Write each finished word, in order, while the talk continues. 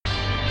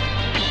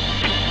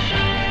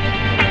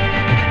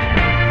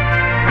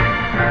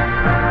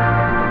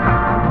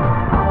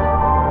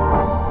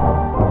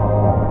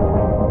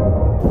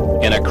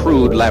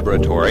crude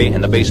laboratory in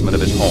the basement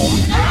of his home.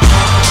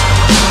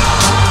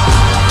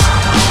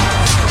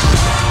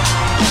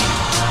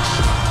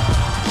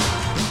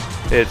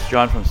 Hey, it's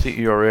John from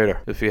CEO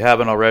Radar. If you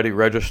haven't already,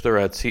 register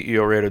at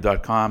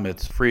ceoradar.com.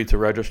 It's free to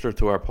register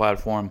to our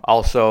platform.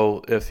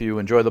 Also, if you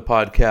enjoy the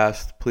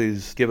podcast,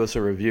 please give us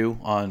a review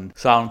on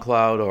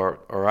SoundCloud or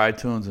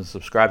iTunes and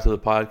subscribe to the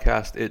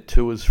podcast. It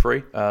too is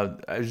free. I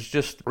was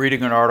just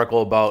reading an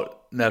article about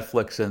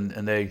Netflix,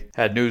 and they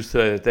had news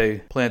today that they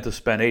plan to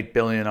spend $8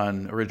 billion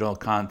on original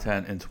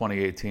content in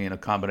 2018, a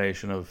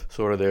combination of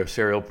sort of their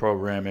serial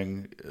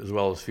programming as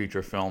well as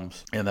feature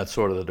films. And that's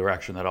sort of the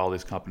direction that all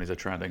these companies are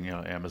trending,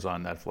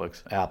 Amazon,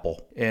 Netflix,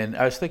 Apple. And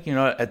I was thinking,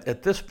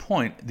 at this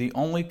point, the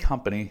only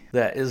company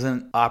that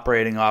isn't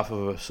operating off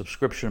of a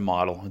subscription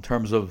model in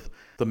terms of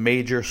the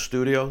major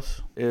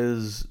studios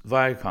is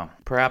Viacom.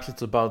 Perhaps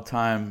it's about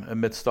time,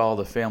 amidst all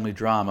the family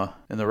drama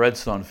in the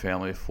Redstone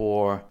family,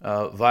 for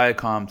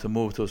Viacom to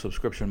move to a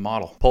subscription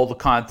model. Pull the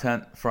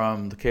content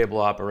from the cable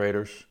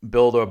operators,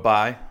 build or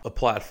buy a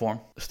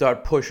platform,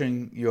 start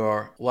pushing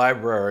your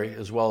library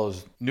as well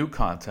as new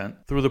content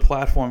through the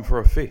platform for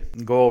a fee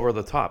and go over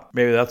the top.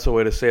 Maybe that's a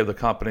way to save the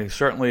company.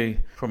 Certainly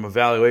from a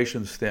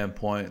valuation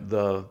standpoint,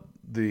 the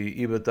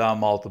EBITDA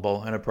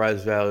multiple,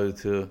 enterprise value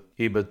to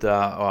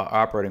EBITDA or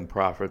operating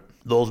profit,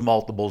 those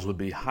multiples would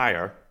be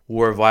higher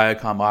were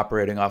Viacom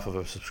operating off of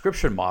a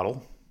subscription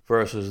model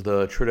versus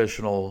the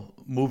traditional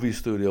movie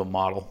studio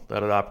model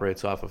that it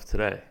operates off of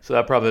today. So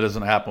that probably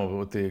doesn't happen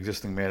with the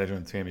existing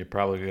management team. You're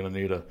probably going to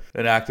need an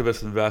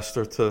activist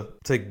investor to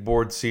take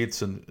board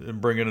seats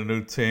and bring in a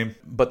new team.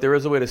 But there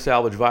is a way to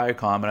salvage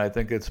Viacom, and I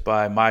think it's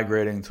by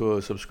migrating to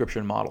a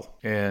subscription model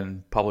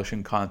and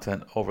publishing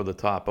content over the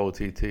top,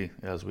 OTT,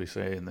 as we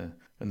say in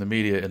the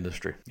media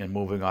industry, and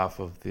moving off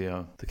of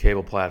the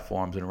cable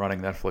platforms and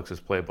running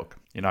Netflix's playbook.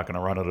 You're not going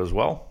to run it as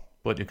well,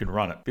 but you can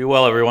run it. Be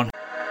well, everyone.